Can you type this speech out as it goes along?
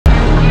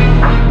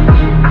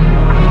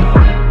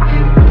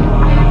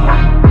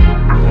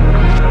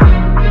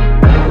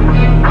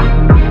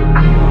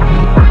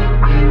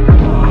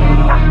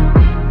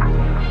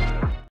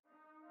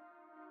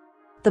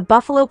The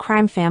Buffalo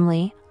crime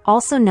family,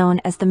 also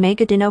known as the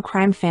Magaddino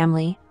crime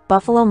family,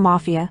 Buffalo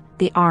Mafia,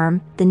 the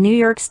ARM, the New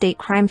York State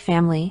crime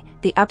family,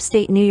 the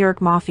Upstate New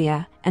York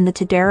Mafia, and the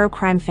Todaro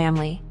crime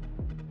family,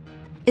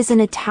 is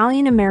an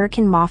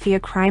Italian-American mafia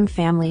crime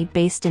family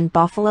based in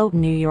Buffalo,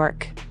 New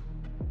York.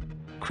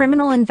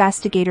 Criminal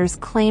investigators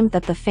claim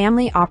that the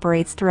family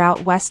operates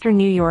throughout western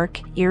New York,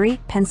 Erie,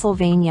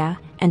 Pennsylvania,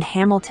 and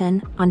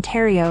Hamilton,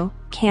 Ontario,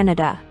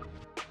 Canada.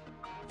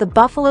 The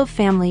Buffalo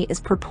family is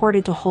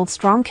purported to hold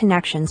strong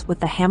connections with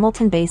the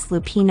Hamilton-based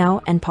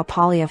Lupino and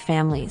Papalia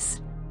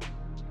families.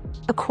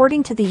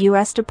 According to the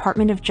U.S.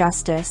 Department of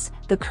Justice,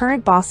 the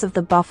current boss of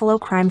the Buffalo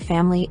crime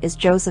family is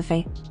Joseph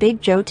A.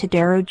 Big Joe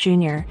Todaro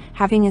Jr.,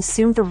 having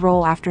assumed the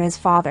role after his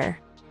father,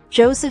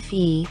 Joseph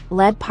E.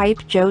 Lead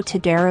Pipe Joe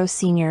Todaro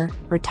Sr.,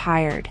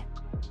 retired.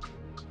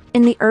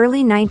 In the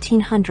early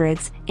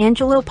 1900s,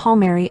 Angelo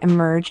Palmieri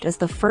emerged as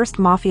the first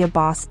mafia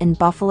boss in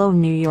Buffalo,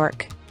 New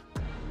York.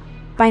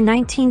 By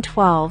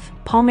 1912,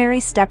 Palmieri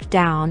stepped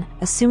down,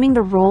 assuming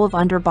the role of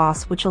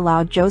underboss, which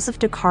allowed Joseph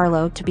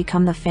DiCarlo to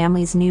become the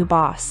family's new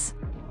boss.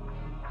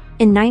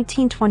 In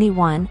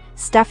 1921,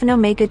 Stefano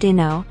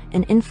Magaddino,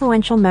 an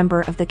influential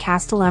member of the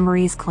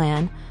Castellammarese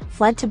clan,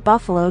 fled to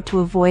Buffalo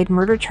to avoid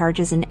murder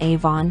charges in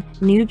Avon,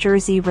 New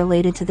Jersey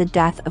related to the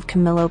death of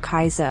Camillo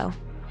Caiso,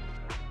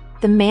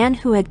 the man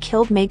who had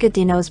killed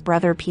Magaddino's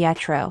brother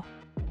Pietro.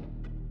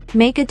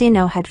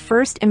 Magaddino had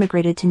first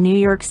immigrated to New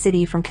York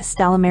City from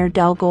Castellammare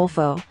del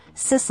Golfo,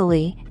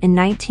 Sicily, in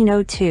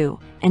 1902,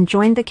 and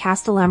joined the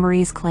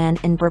Castellammarese clan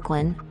in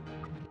Brooklyn.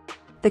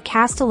 The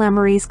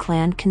Castellammarese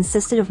clan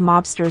consisted of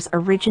mobsters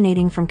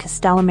originating from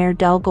Castellammare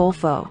del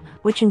Golfo,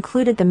 which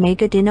included the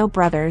Magaddino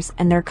brothers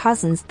and their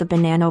cousins, the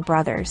Bonanno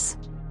brothers.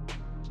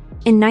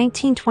 In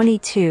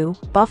 1922,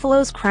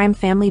 Buffalo's crime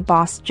family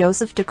boss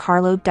Joseph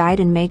DiCarlo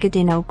died and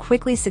Magaddino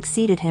quickly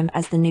succeeded him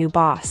as the new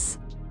boss.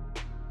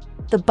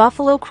 The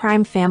Buffalo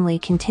crime family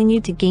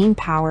continued to gain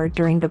power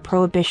during the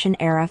Prohibition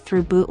era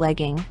through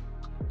bootlegging.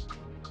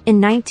 In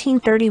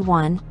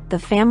 1931, the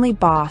family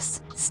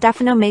boss,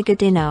 Stefano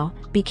Magaddino,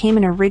 became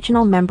an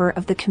original member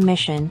of the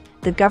Commission,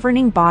 the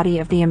governing body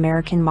of the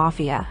American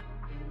Mafia.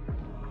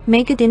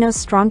 Magaddino's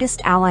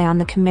strongest ally on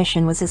the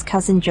Commission was his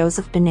cousin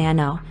Joseph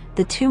Bonanno.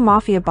 The two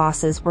mafia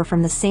bosses were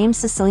from the same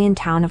Sicilian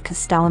town of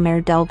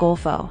Castellammare del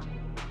Golfo.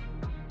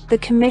 The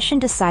Commission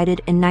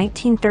decided in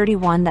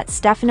 1931 that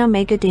Stefano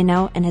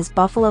Magaddino and his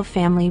Buffalo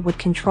family would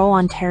control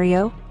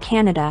Ontario,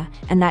 Canada,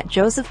 and that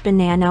Joseph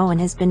Bonanno and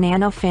his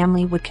Bonanno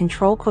family would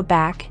control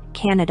Quebec,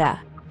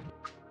 Canada.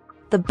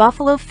 The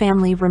Buffalo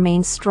family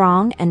remained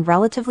strong and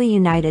relatively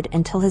united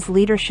until his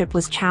leadership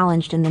was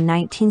challenged in the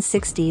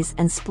 1960s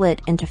and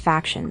split into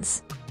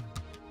factions.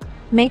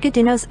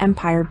 Magaddino's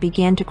empire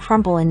began to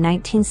crumble in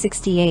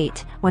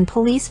 1968, when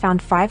police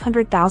found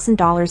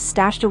 $500,000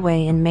 stashed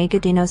away in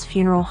Magaddino's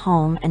funeral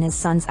home and his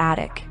son's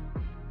attic.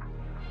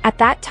 At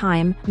that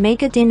time,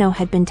 Magaddino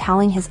had been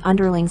telling his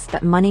underlings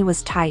that money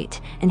was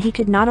tight, and he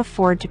could not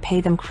afford to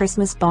pay them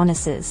Christmas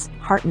bonuses,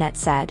 Hartnett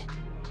said.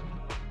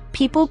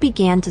 People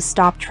began to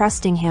stop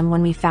trusting him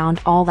when we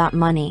found all that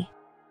money.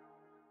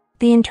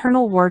 The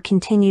internal war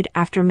continued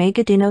after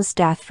Magaddino's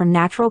death from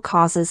natural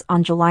causes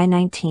on July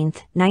 19,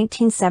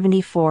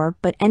 1974,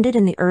 but ended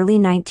in the early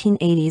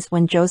 1980s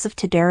when Joseph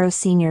Todaro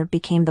Sr.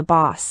 became the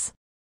boss.